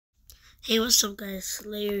Hey, what's up guys,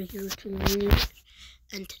 Slayer here with you,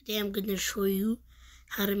 and today I'm gonna show you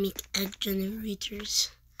how to make egg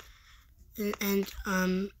generators and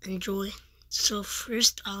enjoy. So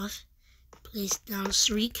first off, place down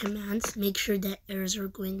 3 commands, make sure that arrows are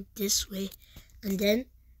going this way, and then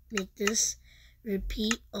make this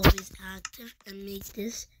repeat always active, and make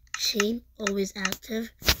this chain always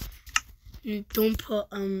active. And don't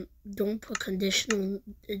put conditional,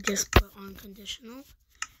 just put on conditional.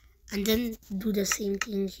 And then do the same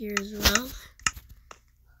thing here as well.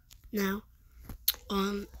 Now,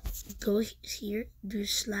 go here, do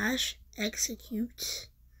 /execute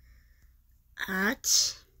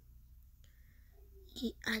at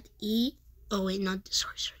E. Oh wait, not this.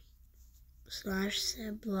 Sorry.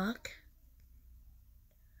 /set block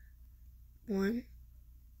 1.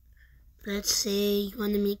 Let's say you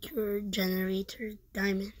want to make your generator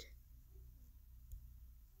diamond.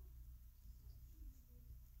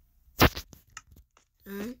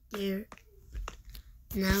 There.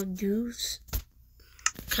 Now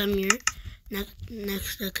come here,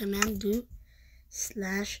 next to the command, do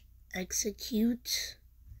 /execute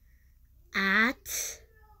at,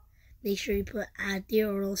 make sure you put at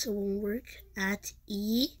there or else it won't work, at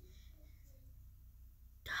E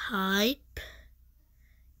type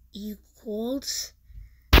equals,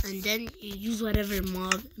 and then you use whatever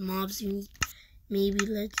mobs you need. Maybe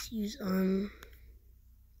let's use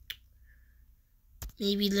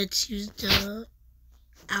the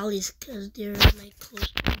alleys because they're like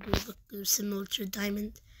close to, they're similar to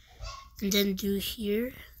diamond. And then do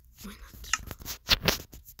here, why not this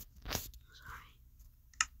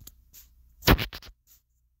one? Sorry.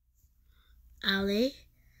 Alley,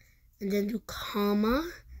 and then do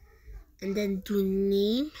comma, and then do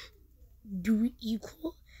name, do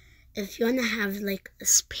equal. If you wanna have like a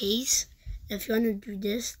space, if you wanna do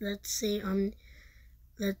this, let's say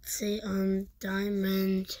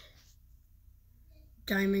diamond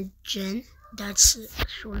gen, that's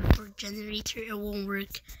short for generator, it won't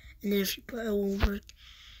work. And then if you put it won't work,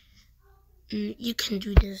 you can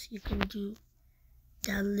do this, you can do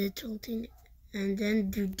that little thing, and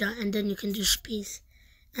then do that, and then you can do space,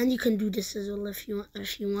 and you can do this as well if you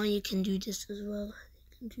want. You can do this as well.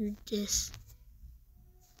 You can do this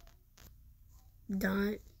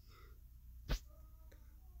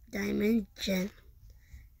diamond gen.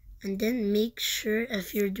 And then make sure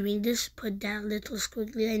if you're doing this, put that little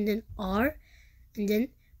squiggly line, and then R, and then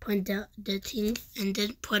point out the thing, and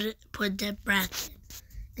then put that bracket,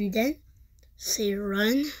 and then say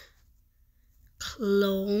run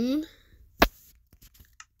clone.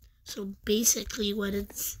 So basically what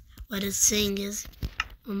it's saying is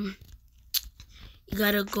you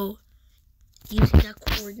gotta go using that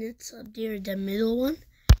coordinates up there, the middle one,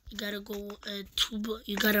 you gotta go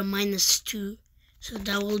you gotta -2. So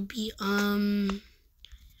that will be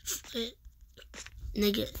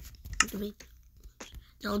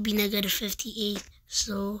 -58.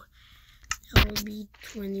 So that will be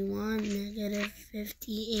 21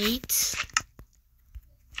 -58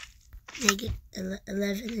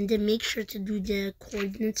 -11, and then make sure to do the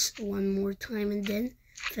coordinates one more time, and then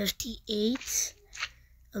 58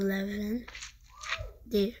 11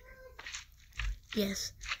 there.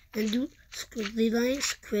 Yes, and do squiggly line.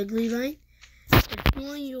 If you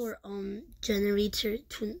want your generator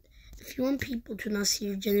to, if you want people to not see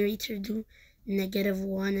your generator, do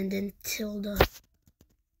 -1 and then tilde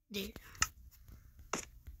there.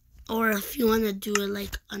 Or if you want to do it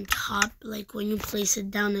like on top, like when you place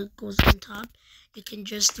it down it goes on top, you can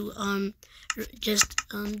just do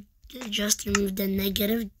just remove the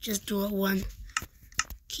negative, just do a 1.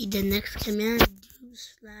 Okay, the next command, do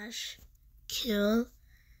 /kill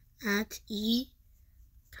at E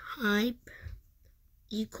type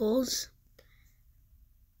equals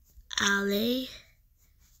alley,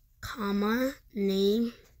 comma,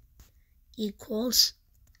 name equals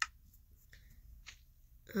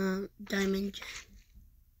diamond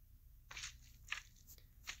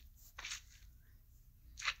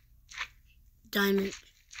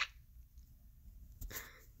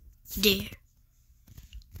there.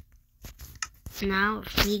 Now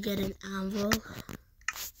if we get an anvil,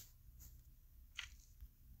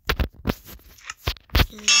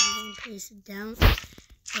 and I'm going to place it down.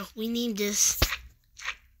 So we name this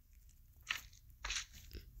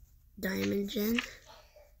diamond gen.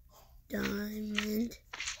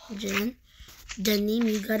 The name,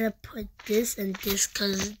 you gotta put this and this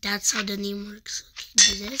because that's how the name works. Okay,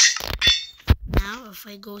 do this. Now if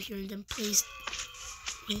I go here and then place,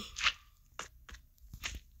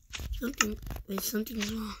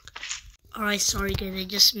 something's wrong. Alright, sorry guys, I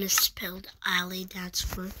just misspelled alley, that's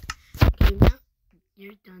fine. Okay,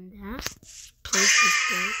 you're done that, place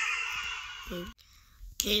this there.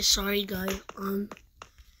 Okay, sorry guys.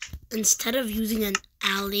 Instead of using an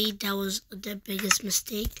alley, that was the biggest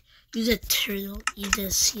mistake. Use a turtle. Use a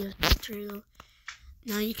sea of turtle.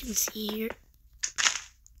 Now you can see here.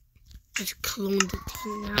 Let's clone the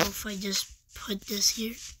thing. Now if I just put this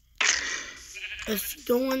here. If you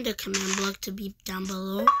don't want the command block to be down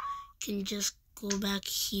below, you can just go back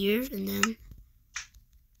here and then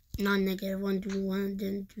not -1, do 1, and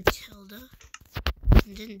then do tilde.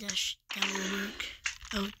 And then that will work.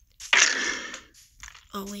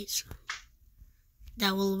 Oh wait, sorry.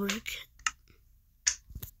 That will work.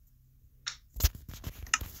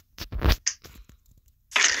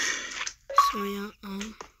 So yeah,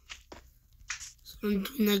 so I'm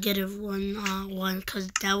doing -1, because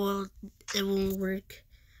it won't work.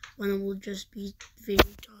 One will just be very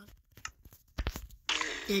top.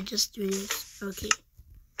 Yeah, just do this. Okay.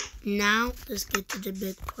 Now let's get to the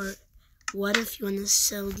big part. What if you want to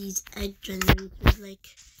sell these egg generators? Like,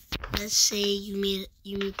 let's say you made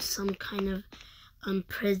some kind of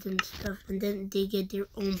prison stuff, and then they get their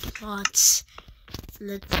own plots.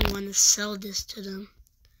 Let's say you want to sell this to them,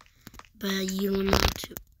 but you don't know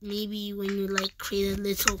to. Maybe when you like create a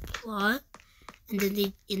little plot, and then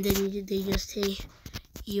they just say,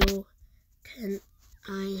 "Yo, can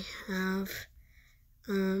I have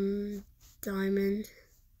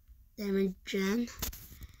diamond gen?"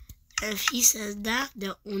 If he says that,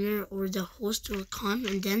 the owner or the host will come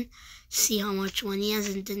and then see how much money he has,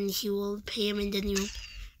 and then he will pay him, and then you.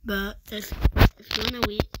 But if you wanna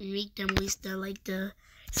wait and make them waste the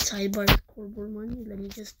sidebar scoreboard money, let me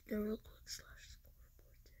just do real quick.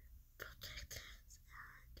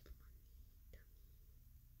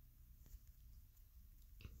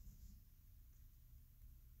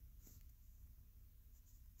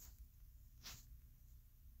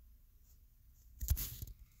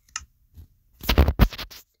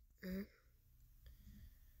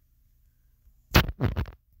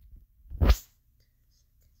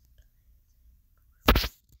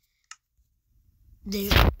 They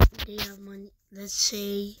have money. Let's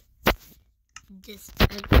say this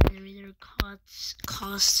egg generator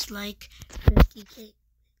costs like 50K.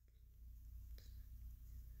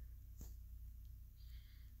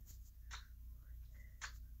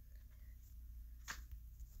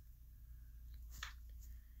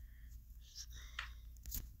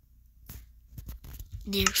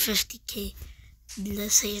 They're 50K.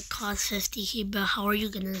 Let's say it costs 50K, but how are you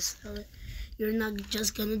gonna sell it? You're not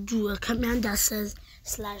just gonna do a command that says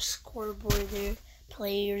 /scoreboard there,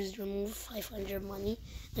 players remove 500 money,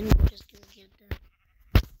 then you're just gonna get that.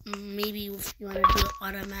 Maybe if you wanna do it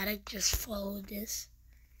automatic, just follow this.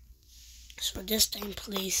 So this time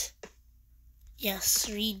place,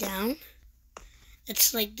 3 down.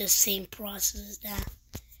 It's like the same process as that.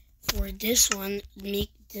 For this one,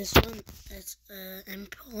 make this one as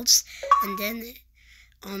impulse, and then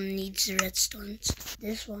needs redstones.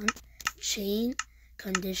 This one, chain,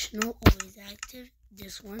 conditional, always active.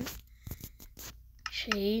 This one,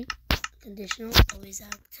 chain, conditional, always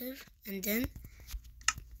active, and then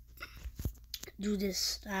do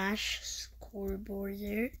this /scoreboard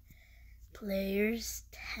there, players,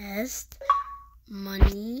 test,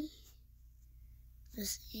 money.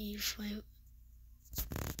 Let's see if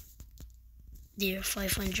they're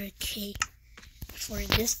 500K. For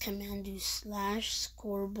this command, do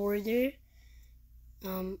 /scoreboard there,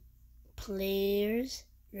 players,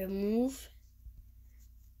 remove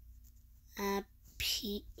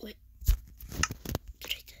wait,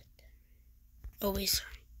 oh wait,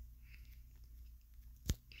 sorry.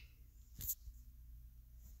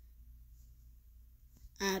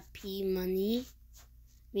 Money.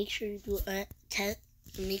 Make sure you do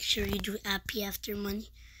make sure you do after money.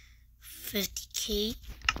 50K.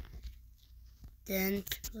 Then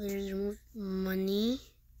players remove money.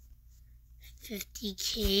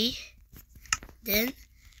 50K. Then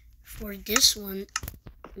for this one,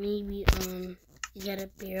 maybe you get a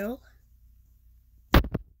barrel.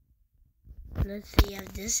 Let's say you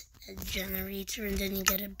have this generator, and then you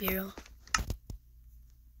get a barrel.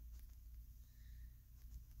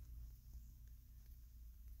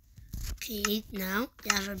 Okay, now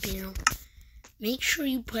you have a barrel. Make sure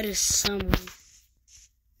you put it somewhere.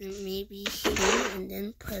 Maybe here, and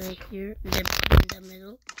then put it here, and then put it in the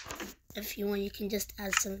middle. If you want, you can just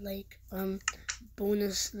add some like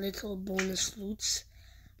little bonus loots.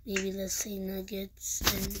 Maybe let's say nuggets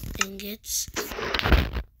and ingots.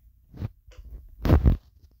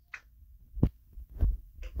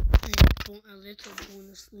 And a little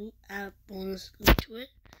bonus loot, add bonus loot to it.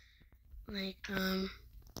 Like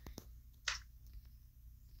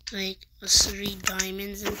like 3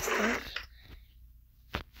 diamonds and stuff.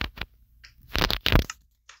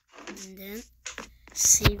 And then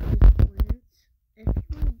save the coordinates. If you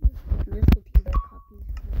want to do listing by copy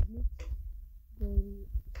coordinates, go to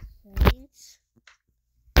settings.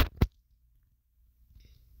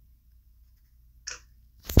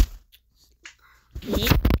 Okay,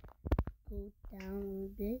 go down a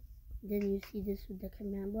little bit. Then you see this with the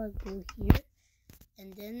command block. Go here,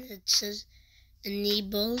 and then it says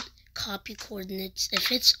enabled copy coordinates.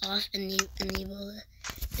 If it's off, enable it.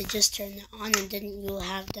 Just turn it on, and then you'll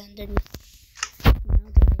have that. Then now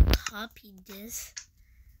that I copied this,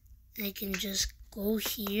 I can just go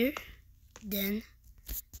here, then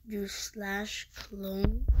do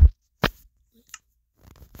 /clone.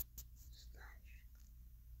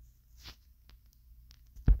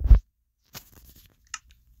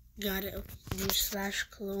 Got it. Okay. Do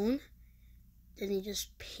 /clone. Then you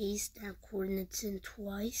just paste that coordinates in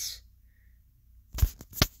twice.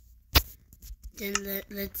 Then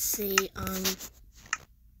let's say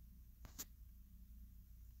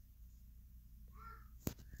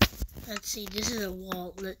let's say this is a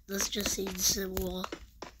wall. Let's just say this is a wall.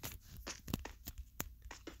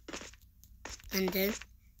 And then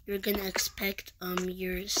you're gonna expect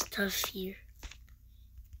your stuff here.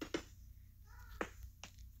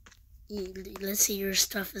 Let's say your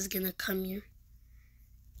stuff is gonna come here.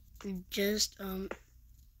 Just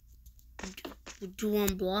do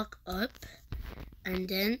 1 block up, and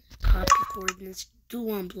then copy coordinates. Do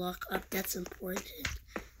 1 block up. That's important.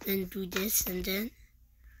 Then do this, and then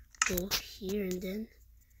go here, and then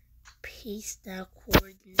paste that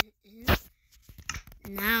coordinate in.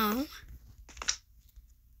 Now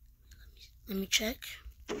let me check.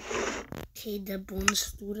 Okay, the bonus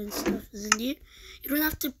student stuff is in there. You don't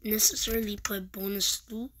have to necessarily put bonus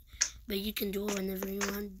student, but you can do it whenever you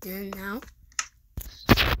want. Then now,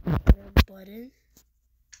 put a button,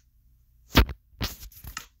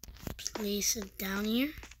 place it down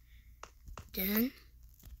here, then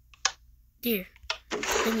there.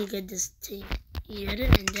 Then you get this thing. You get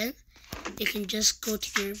it, and then you can just go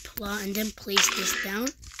to your plot and then place this down.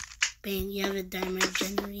 Bang, you have a diamond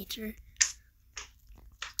generator.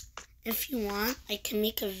 If you want, I can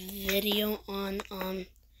make a video on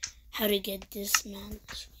how to get this, man.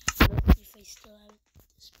 Let's see if I still have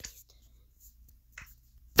this pasted.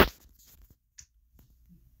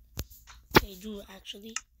 I do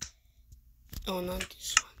actually. Oh, not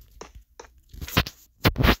this one.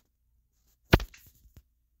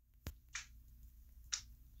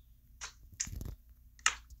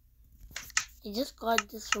 I just got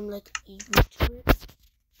this from like a YouTuber.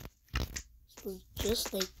 So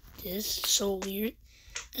just like this, so weird.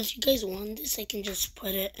 If you guys want this, I can just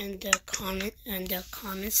put it in the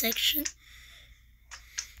comment section.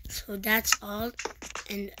 So that's all,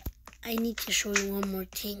 and I need to show you one more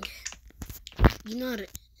thing. You know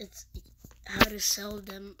it's how to sell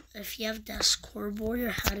them. If you have that scoreboard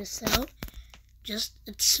or how to sell,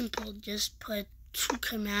 it's simple. Just put 2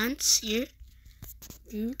 commands here.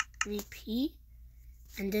 Do repeat,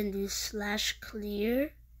 and then do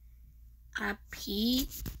 /clear IP.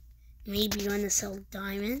 Maybe you want to sell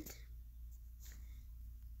diamond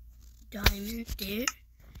there.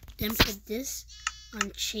 Then put this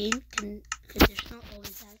on chain conditional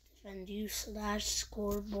always active, and do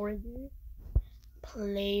 /scoreboard there.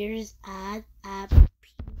 Players add app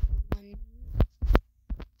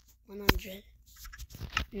 100.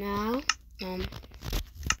 Now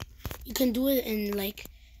you can do it in like,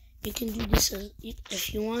 you can do this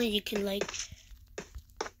if you want. You can like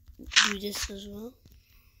do this as well.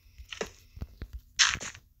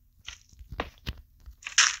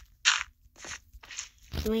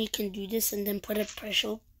 You can do this and then put a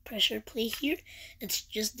pressure play here. It's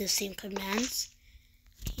just the same commands.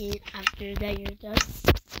 Okay, after that you're done.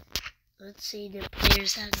 Let's say the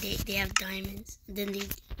players they have diamonds. Then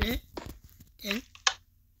then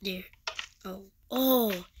there.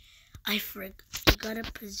 Oh, I forgot. You gotta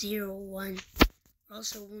put 0, 1. Or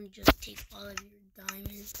else it won't just take all of your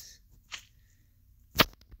diamonds.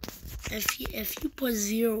 If you put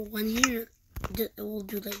 0, 1 here, it will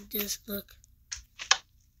do like this. Look.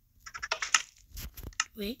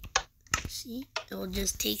 Wait. See? It will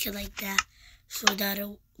just take it like that. So that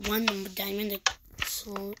 1 diamond.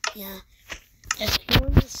 So yeah. If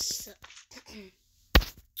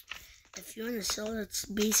you want to sell, it's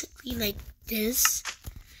basically like this.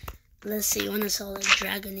 Let's say you want to sell a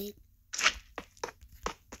dragonite.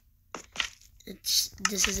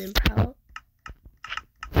 This is in power.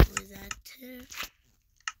 With that too.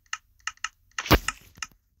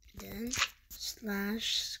 Then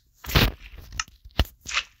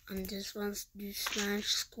on this one, do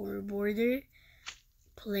slash scoreboarder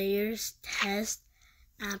players test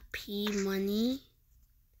AP money.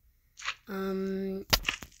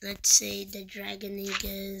 Let's say the Dragon Egg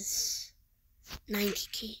is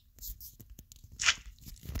 90k.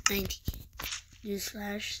 90k. Do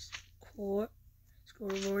slash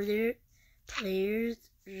scoreboarder players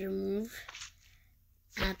remove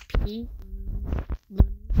AP money.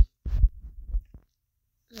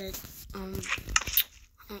 Let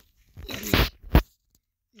yeah,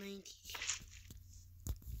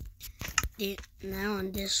 90k. Now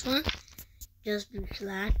on this one, just do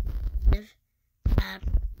slash app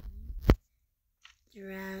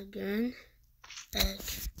dragon egg.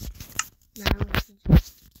 Now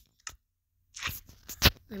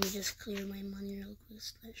let me just clear my money real quick.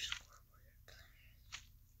 Slash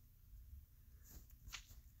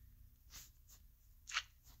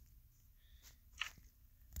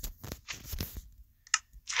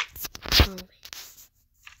scoreboard.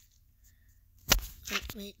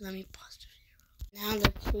 Wait, let me pause the video. Now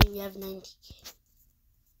let's say we have 90k.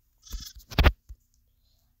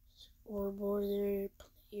 Scoreboarder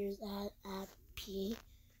players at AP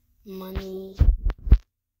money.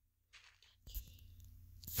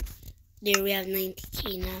 There we have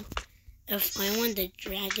 90k now. If I want the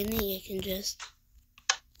Dragon Egg, I can just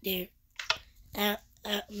there. My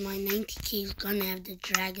 90k is gonna have the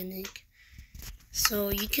Dragon Egg. So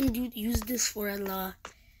you can use this for a lot.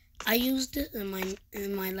 I used it in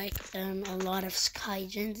my like a lot of sky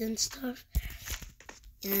gens and stuff,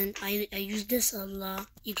 and I use this a lot.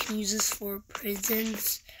 You can use this for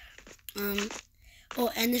prisons.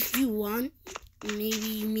 Oh, and if you want, maybe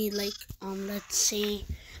you made like let's say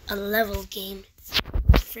a level game.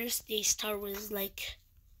 First they start with like,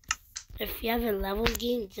 if you have a level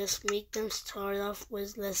game, just make them start off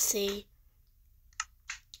with, let's say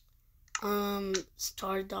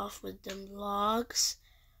start off with them logs.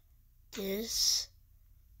 This,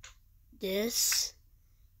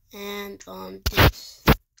 and this.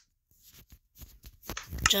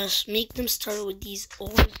 Just make them start with these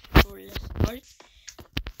ores for the start.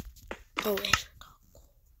 Oh, I forgot.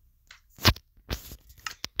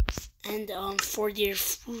 And for their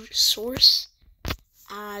food source,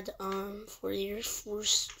 add for their food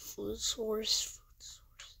source.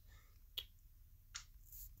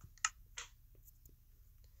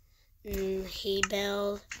 Hay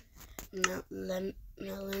bale.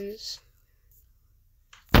 Melons.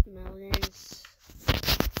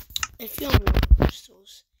 If you don't know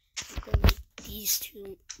those, you can make these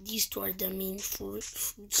two. These two are the main food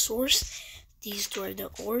source. These two are the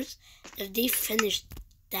ores. If they finish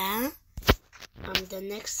that, the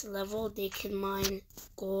next level they can mine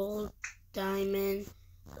gold, diamond,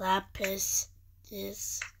 lapis,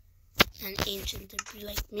 this, and ancient debris.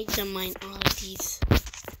 Like, make them mine all of these.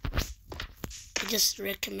 I just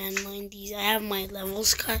recommend mine these. I have my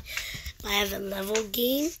levels cut. I have a level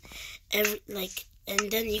game. And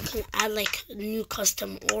then you can add like new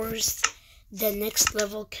custom ores. The next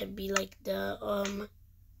level could be like the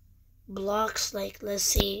blocks, like let's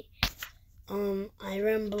say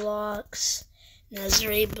iron blocks,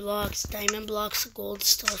 netherite blocks, diamond blocks, gold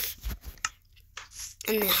stuff.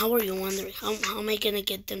 And then how are you wondering how am I gonna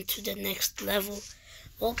get them to the next level?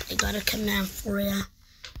 Well, I got a command for that.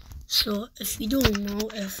 So if you don't know,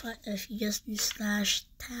 if you just do slash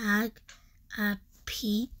tag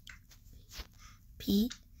p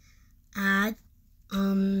add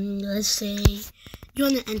let's say you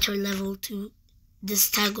want to enter level 2, this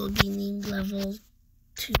tag will be named level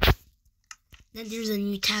 2. Then there's a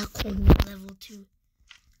new tag called level 2.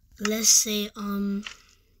 Let's say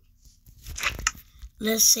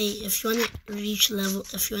if you want to reach level,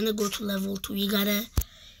 if you want to go to level 2, you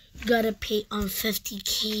gotta pay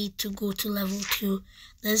 50k to go to level 2.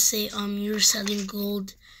 Let's say you're selling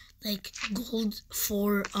gold, like gold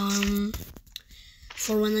for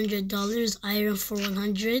 $100, iron for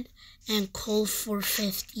 100, and coal for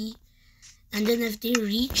 50. And then if they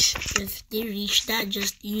reach that,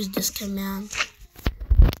 just use this command.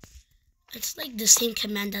 It's like the same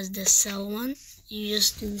command as the sell one. You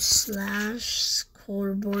just do slash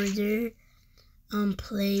scoreboarder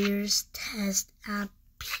players test AP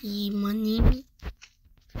money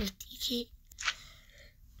 50k.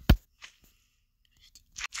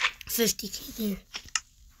 50k there.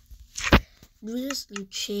 Do this in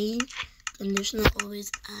chain, conditional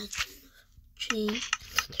always active, chain.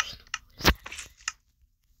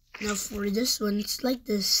 Now for this one, it's like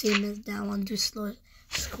the same as that one. Do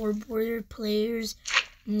scoreboarder players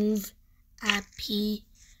move AP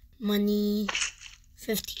money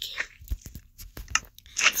 50k.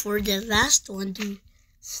 For the last one, do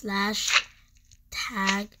slash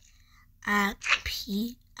tag at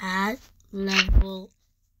level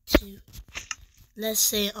 2. Let's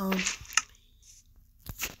say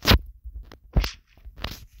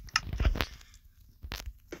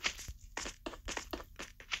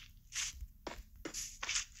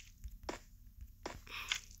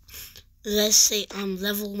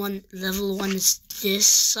level 1 is this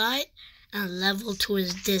side and level 2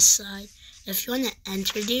 is this side. If you wanna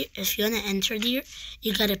enter there,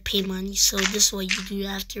 you gotta pay money. So this is what you do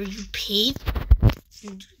after you paid.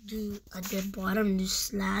 You do at the bottom, do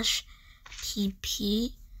slash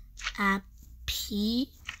TP at P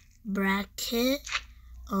bracket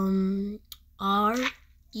R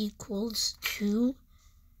equals 2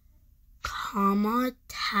 comma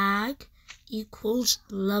tag equals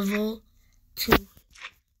level 2.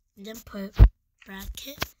 And then put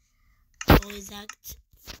bracket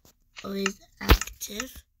always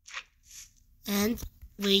active and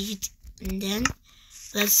wait, and then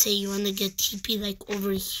let's say you want to get TP like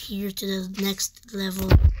over here to the next level.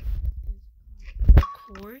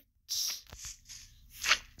 Records.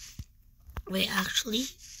 Wait, actually,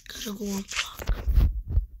 gotta go on block.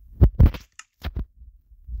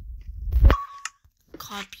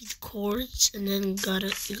 Copy the chords, and then you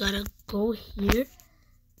gotta go here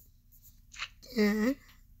and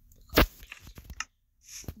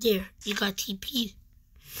there, you got TP.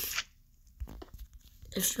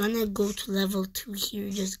 If you wanna go to level 2 here,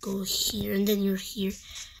 just go here and then you're here.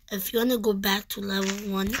 If you wanna go back to level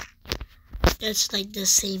 1, it's like the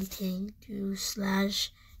same thing. Do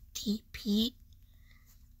slash TP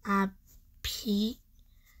at P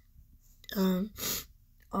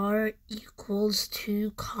R equals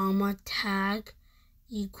 2 comma tag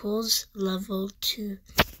equals level 2.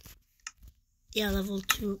 Yeah, level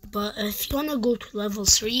 2. But if you want to go to level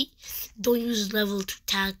 3, don't use level 2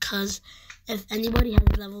 tag, because if anybody has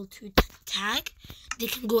level 2 tag, they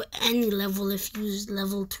can go any level if you use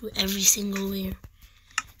level 2 every single where.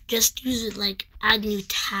 Just use it like add new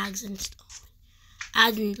tags and stuff.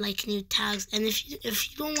 Add like new tags. And if you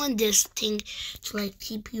don't want this thing to like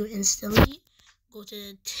keep you instantly, go to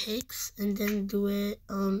the ticks and then do it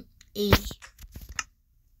 80.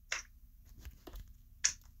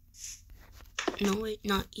 No wait,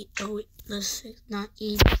 not 8. Oh wait, let's say not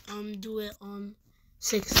 8. Do it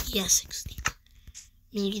 60. Yeah, 60.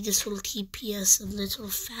 Maybe this will TPS a little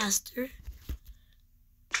faster.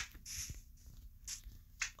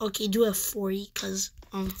 Okay, do it 40, cause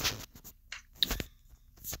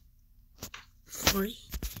 40.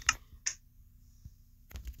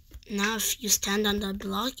 Now if you stand on that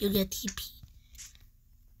block, you get TP.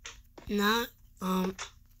 Now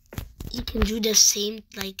you can do the same,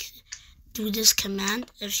 like do this command.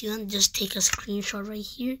 If you want, just take a screenshot right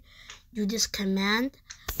here, do this command,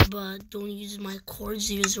 but don't use my chords,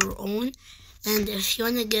 use your own. And if you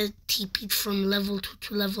want to get TP from level 2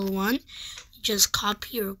 to level 1, just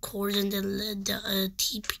copy your chords and then let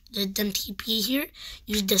them TP here.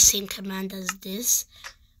 Use the same command as this.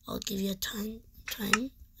 I'll give you a time.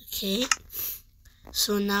 Okay,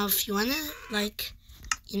 so now if you want to like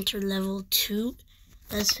enter level 2,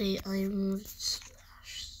 let's say I remove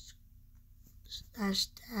slash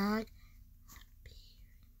tag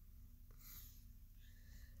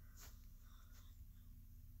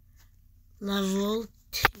level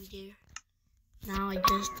 2 there. Now I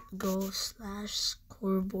just go slash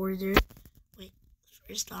scoreboard. Wait,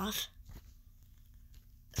 first off,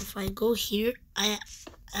 if I go here, I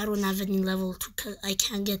don't have any level 2 because I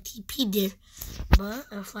can't get TP there. But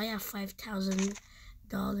if I have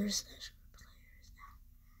 $5,000,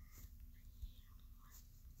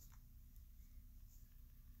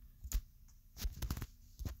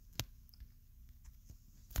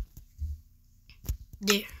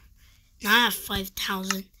 there. Now I have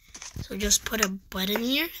 5,000. So just put a button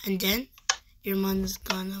here and then your money's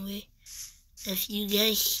gone away. If you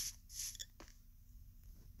get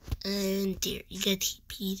and there, you get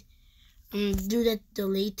TP'd. Do that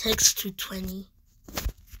delay text to 20.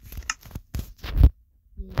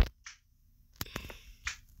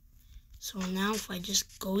 So now if I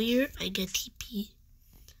just go here, I get TP.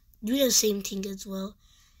 Do the same thing as well.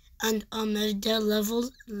 And if they're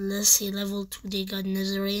level, let's say level 2, they got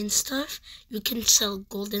netherite and stuff, you can sell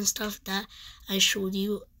gold and stuff that I showed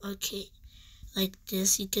you. Okay, like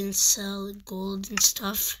this, you can sell gold and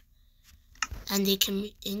stuff, and you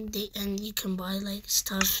can buy like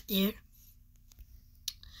stuff there.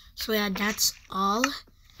 So yeah, that's all.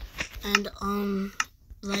 And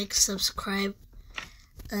like, subscribe,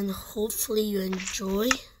 and hopefully you enjoy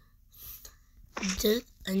it.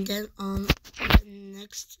 And then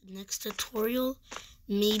next tutorial,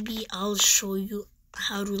 maybe I'll show you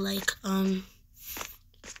how to like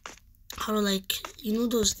how to, like, you know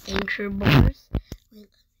those anchor bars? Wait,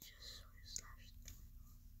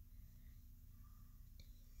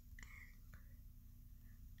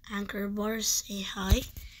 anchor bars, say hi.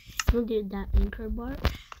 You know that anchor bar?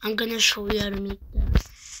 I'm gonna show you how to make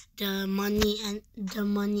the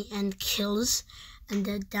money and kills and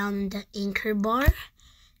the down the anchor bar.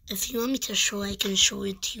 If you want me to show, I can show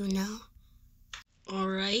it to you now.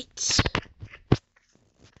 Alright.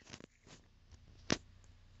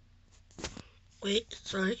 Wait,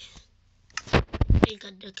 sorry. I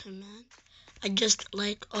got the command. I just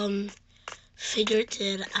figured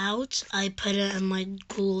it out. I put it in my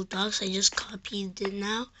Google Docs. I just copied it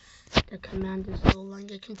now. The command is so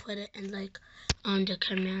long. I can put it in on the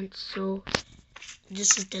command. So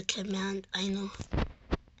this is the command, I know.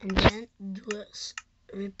 And then do a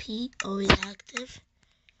repeat, always active.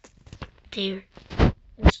 There.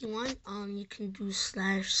 If you want, you can do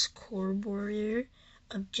 /scoreboard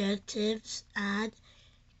objectives, add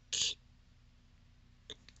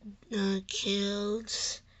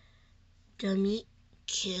kills, dummy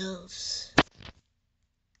kills.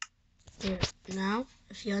 There. Now,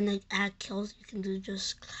 if you want to add kills, you can do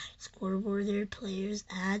just scoreboard players,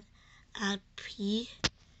 add P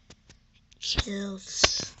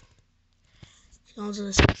kills. You can also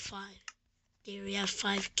list 5. There we have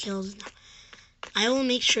 5 kills now. I will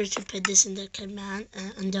make sure to put this in the command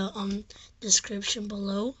in the description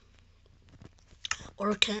below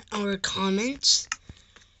or comments.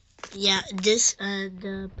 Yeah, this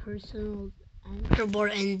the personal anchor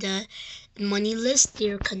board and the money list,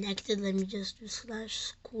 they're connected. Let me just do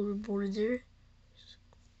 /scoreboard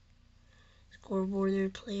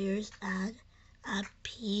players, add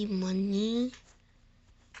P money.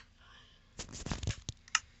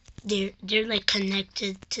 They're like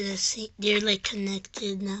connected to the same. They're like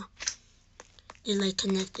connected now. They're like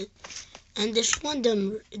connected. And if you want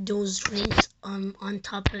those links on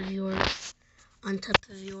top of your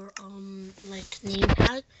like name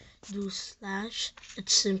tag, do /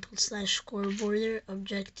 it's simple /scoreboard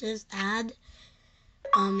objectives, add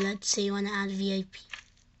let's say you want to add VIP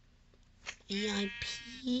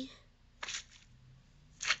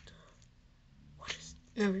what is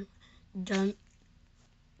never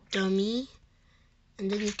dummy,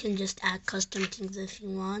 and then you can just add custom things if you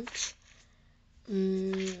want.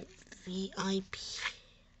 VIP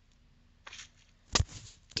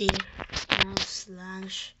there. Now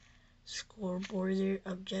 /scoreboard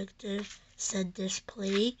objective, set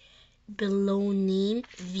display below name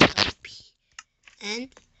VIP.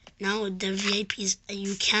 And now the VIPs,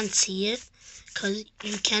 you can't see it because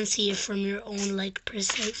you can't see it from your own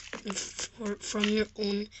from your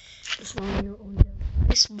own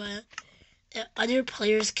device, but other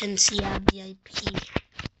players can see a VIP.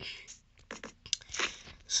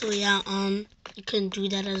 So yeah, you can do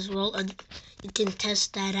that as well. You can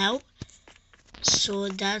test that out. So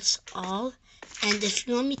that's all. And if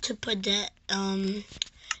you want me to put the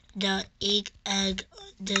egg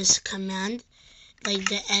this command, like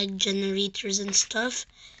the egg generators and stuff,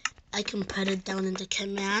 I can put it down in the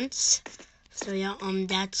commands. So yeah,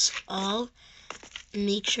 that's all.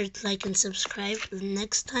 Make sure to like and subscribe.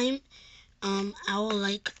 Next time I will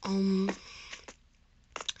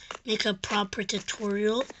make a proper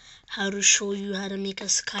tutorial how to show you how to make a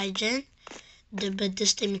skygen, but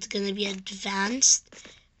this time it's gonna be advanced.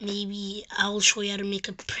 Maybe I will show you how to make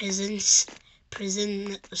a prison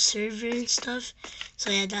server and stuff. So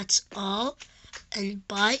yeah, that's all, and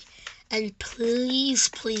bye. And please,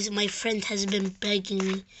 my friend has been begging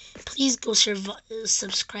me, please go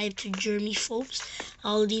subscribe to Jeremy Phobes.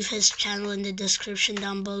 I'll leave his channel in the description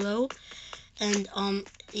down below. And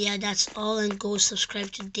yeah, that's all. And go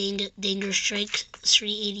subscribe to Danger Strike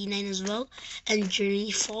 389 as well, and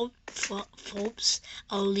Jeremy Phobes.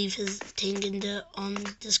 I'll leave his thing in the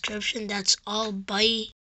description. That's all.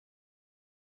 Bye.